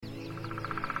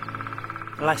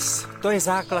Les, to je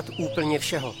základ úplně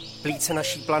všeho, plíce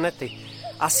naší planety.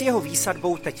 A s jeho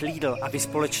výsadbou teď Lidl a vy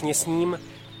společně s ním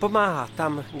pomáhá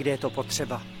tam, kde je to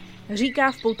potřeba.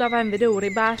 Říká v poutavém videu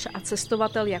rybář a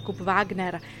cestovatel Jakub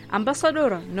Wagner,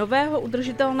 ambasador nového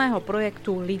udržitelného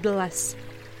projektu Lidl Les.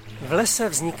 V lese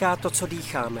vzniká to, co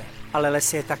dýcháme, ale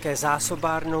les je také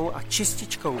zásobárnou a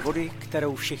čističkou vody,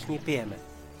 kterou všichni pijeme.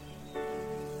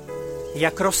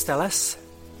 Jak roste les,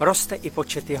 roste i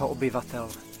počet jeho obyvatel.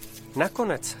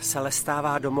 Nakonec se les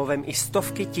stává domovem i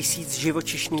stovky tisíc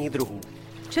živočišných druhů.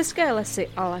 České lesy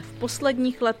ale v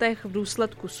posledních letech v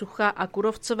důsledku sucha a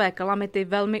kůrovcové kalamity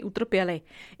velmi utrpěly.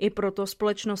 I proto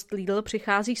společnost Lidl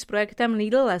přichází s projektem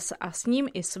Lidl Les a s ním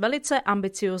i s velice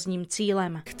ambiciozním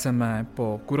cílem. Chceme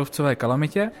po kůrovcové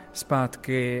kalamitě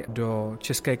zpátky do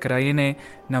české krajiny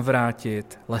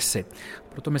navrátit lesy.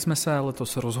 Proto my jsme se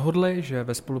letos rozhodli, že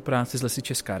ve spolupráci s Lesy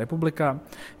Česká republika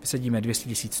vysadíme 200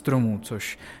 000 stromů,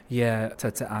 což je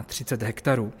cca 30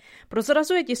 hektarů.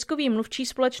 Prozrazuje tiskový mluvčí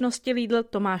společnosti Lidl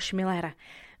Tomáš Miller.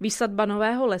 Výsadba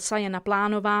nového lesa je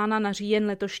naplánována na říjen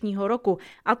letošního roku,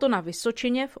 a to na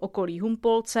Vysočině, v okolí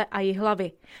Humpolce a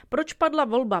Jihlavy. Proč padla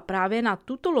volba právě na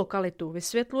tuto lokalitu,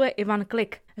 vysvětluje Ivan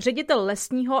Klik, ředitel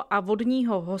lesního a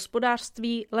vodního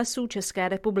hospodářství Lesů České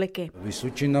republiky.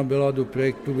 Vysočina byla do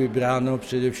projektu vybrána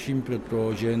především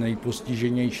proto, že je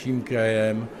nejpostiženějším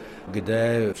krajem,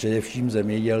 kde především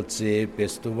zemědělci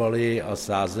pěstovali a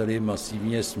sázeli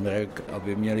masivně smrk,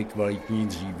 aby měli kvalitní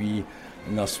dříví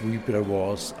na svůj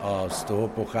provoz, a z toho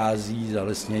pochází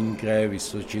zalesnění kraje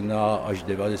Vysočina až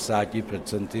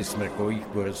 90% smrkových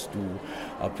porostů,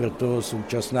 a proto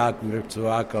současná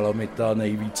kůrovcová kalamita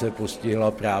nejvíce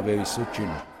postihla právě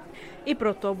Vysočinu. I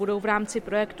proto budou v rámci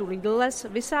projektu Lidl Les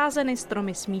vysázeny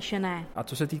stromy smíšené. A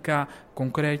co se týká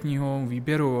konkrétního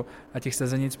výběru a těch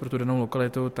sazenic pro tu danou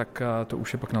lokalitu, tak to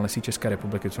už je pak na Lesích České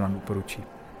republiky, co nám doporučí.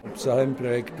 Obsahem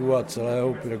projektu a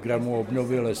celého programu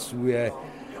obnovy lesů je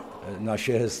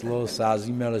naše heslo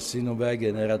Sázíme lesy nové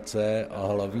generace a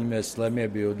hlavním heslem je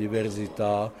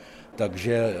biodiverzita,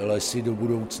 takže lesy do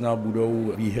budoucna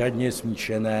budou výhradně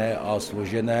smíšené a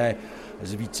složené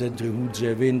z více druhů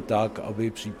dřevin tak,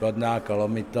 aby případná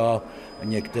kalamita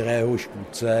některého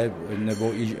škůdce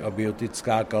nebo i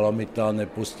abiotická kalamita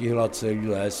nepostihla celý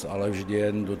les, ale vždy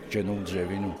jen dotčenou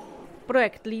dřevinu.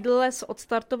 Projekt Lidl Les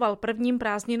odstartoval prvním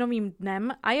prázdninovým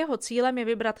dnem a jeho cílem je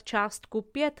vybrat částku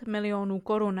 5 milionů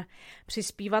korun.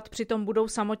 Přispívat přitom budou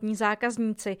samotní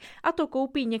zákazníci, a to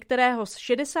koupí některého z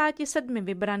 67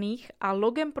 vybraných a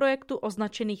logem projektu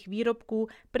označených výrobků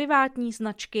privátní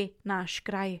značky Náš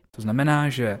kraj. To znamená,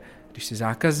 že když si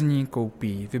zákazník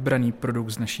koupí vybraný produkt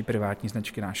z naší privátní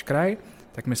značky Náš kraj,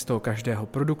 tak my z toho každého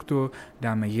produktu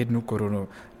dáme 1 korunu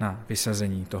na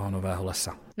vysazení toho nového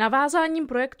lesa. Navázáním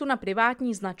projektu na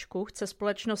privátní značku chce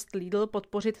společnost Lidl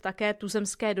podpořit také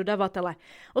tuzemské dodavatele.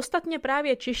 Ostatně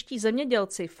právě čeští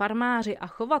zemědělci, farmáři a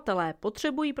chovatelé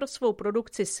potřebují pro svou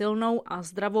produkci silnou a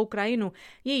zdravou krajinu.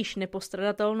 Jejíž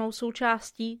nepostradatelnou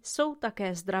součástí jsou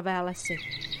také zdravé lesy.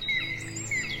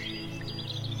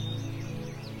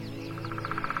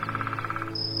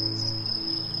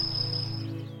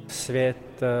 Svět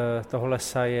toho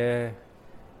lesa je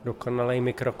dokonalý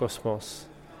mikrokosmos.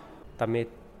 Tam je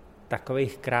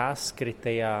takových krás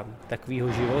skrytej a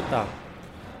takového života.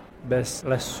 Bez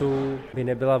lesu by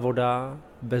nebyla voda,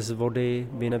 bez vody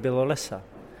by nebylo lesa.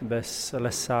 Bez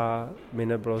lesa by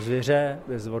nebylo zvěře,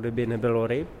 bez vody by nebylo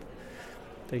ryb.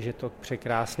 Takže to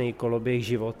překrásný koloběh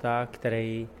života,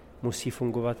 který musí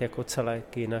fungovat jako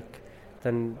celek, jinak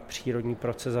ten přírodní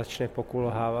proces začne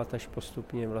pokulhávat, až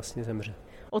postupně vlastně zemře.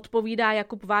 Odpovídá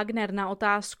Jakub Wagner na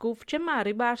otázku, v čem má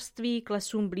rybářství k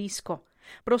lesům blízko.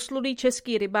 Proslulý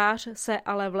český rybář se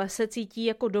ale v lese cítí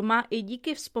jako doma i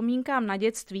díky vzpomínkám na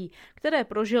dětství, které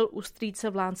prožil u strýce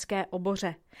v Lánské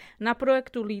Oboře. Na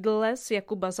projektu Lidl Les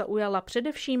Jakuba zaujala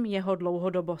především jeho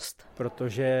dlouhodobost.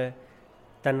 Protože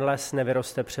ten les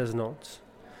nevyroste přes noc.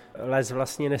 Les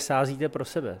vlastně nesázíte pro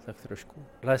sebe, tak trošku.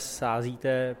 Les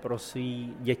sázíte pro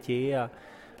svý děti a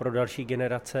pro další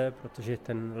generace, protože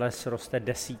ten les roste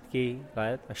desítky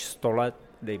let, až 100 let,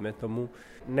 dejme tomu.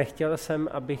 Nechtěl jsem,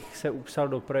 abych se upsal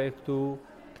do projektu,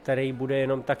 který bude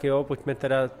jenom tak pojďme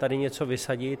teda tady něco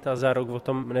vysadit a za rok o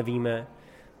tom nevíme,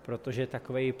 protože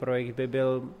takový projekt by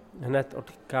byl hned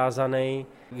odkázaný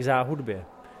k záhudbě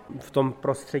v tom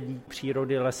prostředí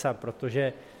přírody lesa,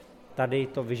 protože tady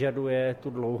to vyžaduje tu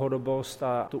dlouhodobost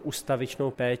a tu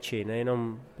ustavičnou péči,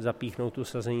 nejenom zapíchnout tu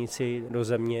sazenici do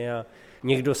země a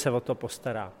někdo se o to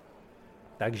postará.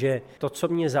 Takže to, co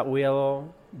mě zaujalo,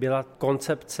 byla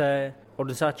koncepce od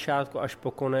začátku až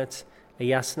po konec,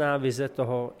 jasná vize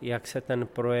toho, jak se ten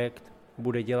projekt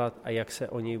bude dělat a jak se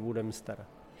o něj budeme starat.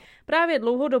 Právě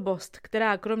dlouhodobost,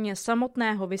 která kromě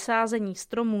samotného vysázení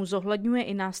stromů zohledňuje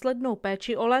i následnou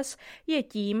péči o les, je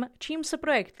tím, čím se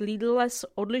projekt Lidl Les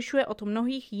odlišuje od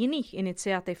mnohých jiných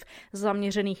iniciativ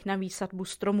zaměřených na výsadbu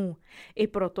stromů. I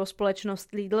proto společnost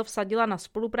Lidl vsadila na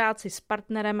spolupráci s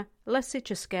partnerem Lesy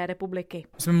České republiky.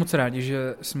 Jsme moc rádi,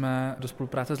 že jsme do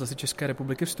spolupráce s Lesy České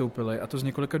republiky vstoupili, a to z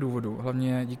několika důvodů.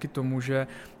 Hlavně díky tomu, že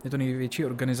je to největší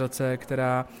organizace,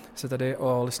 která se tady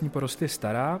o lesní porosty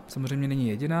stará. Samozřejmě není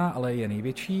jediná, ale je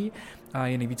největší a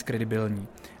je nejvíc kredibilní.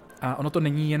 A ono to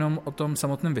není jenom o tom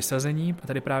samotném vysazení,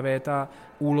 tady právě je ta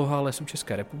úloha Lesů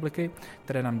České republiky,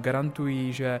 které nám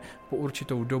garantují, že po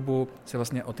určitou dobu se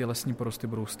vlastně o ty lesní porosty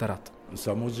budou starat.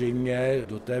 Samozřejmě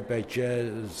do té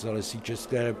péče z Lesí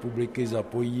České republiky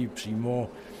zapojí přímo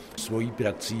svojí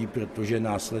prací, protože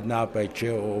následná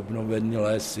péče o obnovený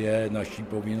les je naší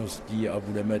povinností a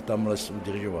budeme tam les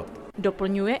udržovat.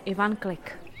 Doplňuje Ivan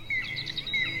Klik.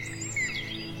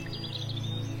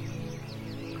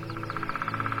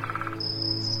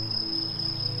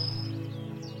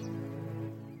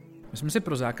 My jsme si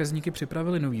pro zákazníky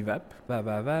připravili nový web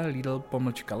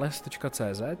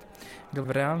www.lidl-les.cz, kde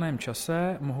v reálném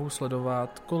čase mohou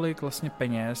sledovat, kolik vlastně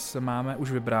peněz máme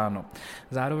už vybráno.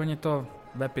 Zároveň je to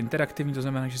web interaktivní, to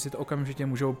znamená, že si to okamžitě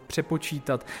můžou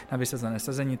přepočítat na vysazené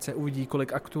sazenice, uvidí,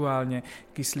 kolik aktuálně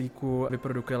kyslíku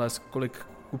vyprodukuje les, kolik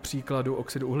ku příkladu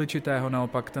oxidu uhličitého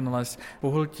naopak ten les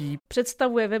pohltí.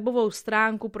 Představuje webovou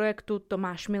stránku projektu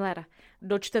Tomáš Miller.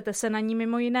 Dočtete se na ní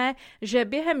mimo jiné, že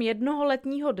během jednoho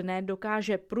letního dne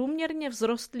dokáže průměrně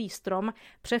vzrostlý strom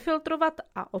přefiltrovat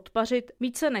a odpařit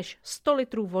více než 100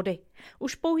 litrů vody.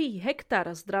 Už pouhý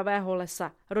hektar zdravého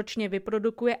lesa ročně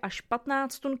vyprodukuje až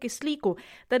 15 tun kyslíku,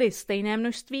 tedy stejné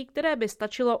množství, které by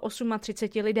stačilo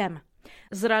 38 lidem.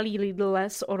 Zralý Lidl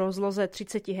les o rozloze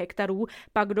 30 hektarů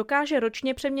pak dokáže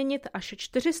ročně přeměnit až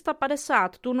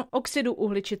 450 tun oxidu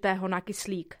uhličitého na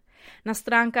kyslík. Na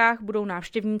stránkách budou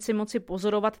návštěvníci moci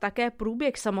pozorovat také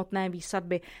průběh samotné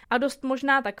výsadby a dost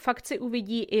možná tak v akci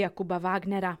uvidí i Jakuba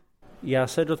Wagnera. Já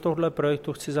se do tohle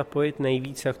projektu chci zapojit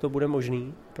nejvíc, jak to bude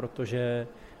možný, protože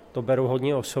to beru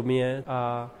hodně osobně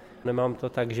a nemám to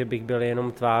tak, že bych byl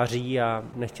jenom tváří a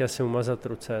nechtěl jsem umazat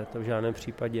ruce, to v žádném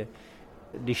případě.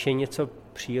 Když je něco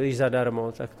příliš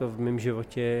zadarmo, tak to v mém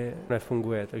životě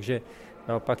nefunguje, takže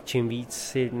naopak čím víc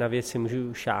si na věci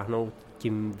můžu šáhnout,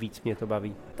 tím víc mě to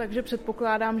baví. Takže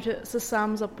předpokládám, že se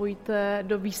sám zapojíte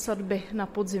do výsadby na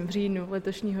podzim v říjnu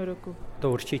letošního roku.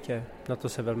 To určitě, na to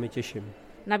se velmi těším.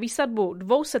 Na výsadbu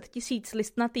 200 000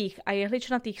 listnatých a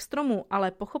jehličnatých stromů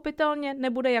ale pochopitelně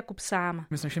nebude Jakub sám.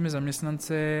 My s našimi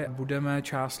zaměstnanci budeme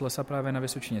část lesa právě na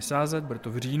Vysočině sázet, bude to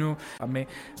v říjnu a my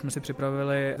jsme si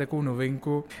připravili takovou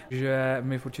novinku, že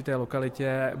my v určité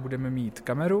lokalitě budeme mít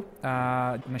kameru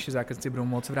a naši zákazníci budou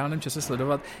moct v reálném čase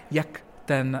sledovat, jak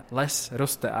ten les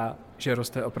roste a že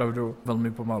roste opravdu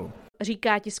velmi pomalu.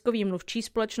 Říká tiskový mluvčí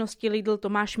společnosti Lidl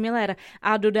Tomáš Miller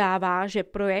a dodává, že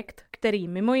projekt, který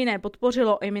mimo jiné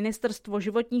podpořilo i Ministerstvo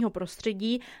životního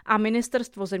prostředí a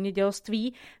Ministerstvo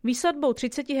zemědělství, výsadbou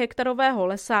 30hektarového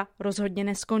lesa rozhodně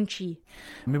neskončí.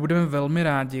 My budeme velmi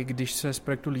rádi, když se z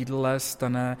projektu Lidl Les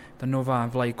stane ta nová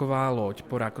vlajková loď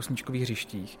po rákosníčkových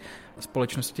hřištích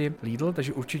společnosti Lidl,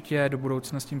 takže určitě do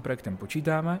budoucna s tím projektem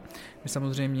počítáme. My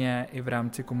samozřejmě i v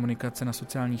rámci komunikace na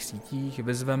sociálních sítích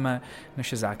vyzveme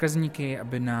naše zákazníky,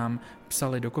 aby nám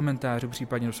psali do komentářů,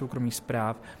 případně do soukromých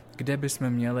zpráv, kde bychom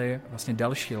měli vlastně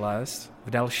další les v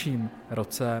dalším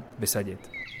roce vysadit.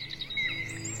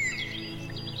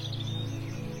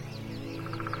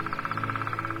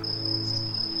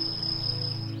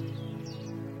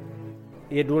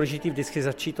 Je důležité vždycky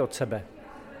začít od sebe.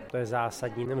 To je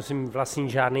zásadní. Nemusím vlastnit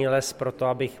žádný les pro to,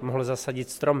 abych mohl zasadit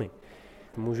stromy.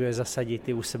 Můžu je zasadit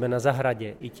i u sebe na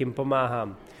zahradě, i tím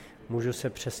pomáhám. Můžu se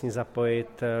přesně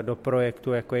zapojit do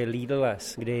projektu, jako je Lidl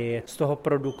Les, kdy z toho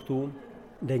produktu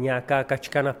jde nějaká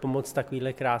kačka na pomoc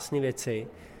takovéhle krásné věci,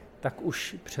 tak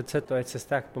už přece to je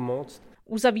cesta, jak pomoct.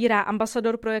 Uzavírá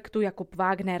ambasador projektu Jakub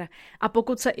Wagner. A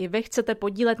pokud se i vy chcete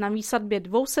podílet na výsadbě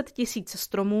 200 000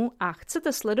 stromů a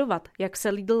chcete sledovat, jak se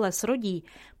Lidl Les rodí,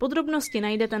 podrobnosti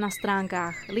najdete na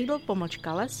stránkách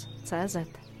lidl-les.cz.